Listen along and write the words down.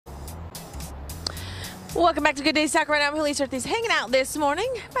Welcome back to Good Day Sacramento. I'm Julissa Ortiz, hanging out this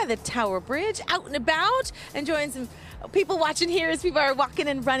morning by the Tower Bridge, out and about, enjoying some people watching here as people are walking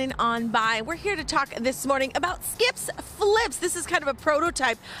and running on by. We're here to talk this morning about Skips Flips. This is kind of a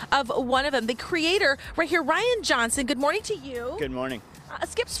prototype of one of them. The creator right here, Ryan Johnson. Good morning to you. Good morning.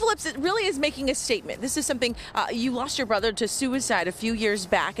 Skips Flips, it really is making a statement. This is something, you lost your brother to suicide a few years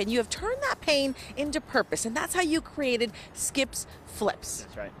back, and you have turned that pain into purpose, and that's how you created Skips Flips.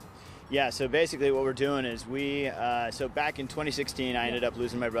 That's right. Yeah, so basically what we're doing is so back in 2016, I ended up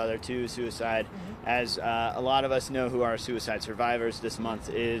losing my brother to suicide. As a lot of us know who are suicide survivors, this month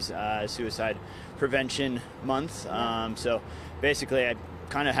is Suicide Prevention Month. So basically I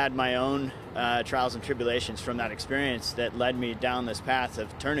kind of had my own trials and tribulations from that experience that led me down this path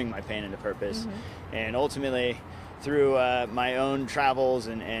of turning my pain into purpose. And ultimately, through my own travels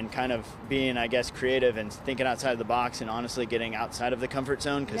and kind of being, I guess, creative and thinking outside of the box and honestly getting outside of the comfort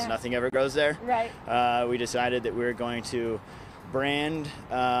zone, because nothing ever goes there. Right. We decided that we were going to brand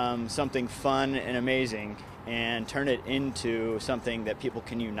something fun and amazing and turn it into something that people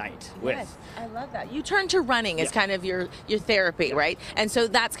can unite with. Yes, I love that. You turned to running as kind of your therapy, right? And so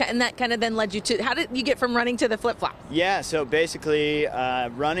that kind of then led you to, how did you get from running to the flip-flop? Yeah, so basically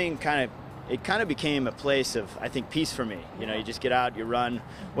running kind of became a place of, I think, peace for me. You know, you just get out, you run,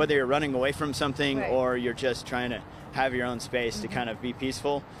 whether you're running away from something or you're just trying to have your own space to kind of be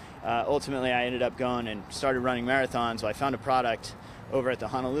peaceful. Ultimately, I ended up going and started running marathons. So I found a product over at the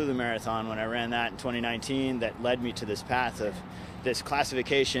Honolulu Marathon when I ran that in 2019 that led me to this path of this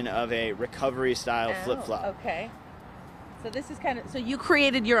classification of a recovery style flip-flop. Okay. So this is kind of, so you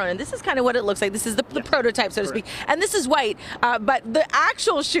created your own, and this is kind of what it looks like. This is the prototype, so to speak. And this is white, but the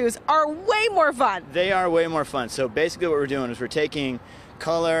actual shoes are way more fun. They are way more fun. So basically what we're doing is we're taking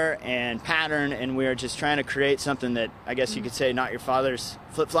color and pattern, and we're just trying to create something that, I guess you could say, not your father's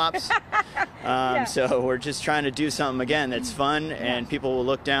flip-flops. So we're just trying to do something, again, that's fun, and people will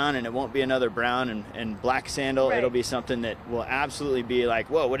look down, and it won't be another brown and black sandal. It'll be something that will absolutely be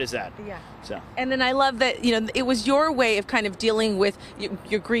like, whoa, what is that? Yeah. So. And then I love that, you know, it was your way of kind of dealing with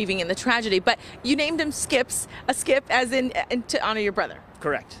your grieving and the tragedy, but you named him Skips, a skip as in to honor your brother.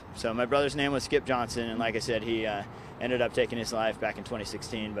 Correct. So my brother's name was Skip Johnson, and like I said, he ended up taking his life back in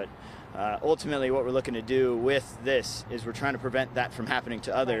 2016. But ultimately what we're looking to do with this is we're trying to prevent that from happening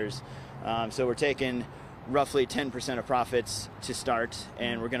to others. So we're taking roughly 10% of profits to start,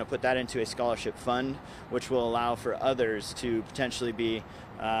 and we're going to put that into a scholarship fund, which will allow for others to potentially be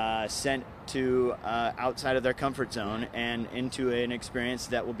sent to outside of their comfort zone and into an experience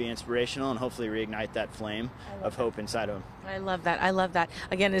that will be inspirational and hopefully reignite that flame of hope inside of them. I love that. I love that.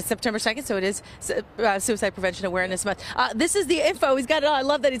 Again, it's September 2nd, so it is Suicide Prevention Awareness Month. This is the info. He's got it all. I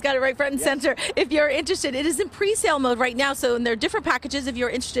love that he's got it right front and center. If you're interested, it is in pre-sale mode right now, so there are different packages if you're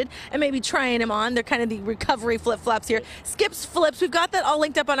interested and maybe trying them on. They're kind of the recovery flip-flops here. Skips Flips. We've got that all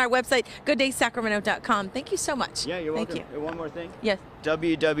linked up on our website, gooddaysacramento.com. Thank you so much. Yeah, you're welcome. Thank you. One more thing. Yes.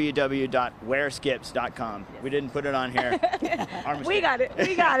 www.wearskips.com. We didn't put it on here. We got it.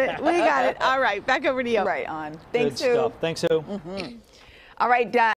 We got it. We got it. All right, back over to you. Right on. Thanks, Good stuff. Thanks, Sue. All right,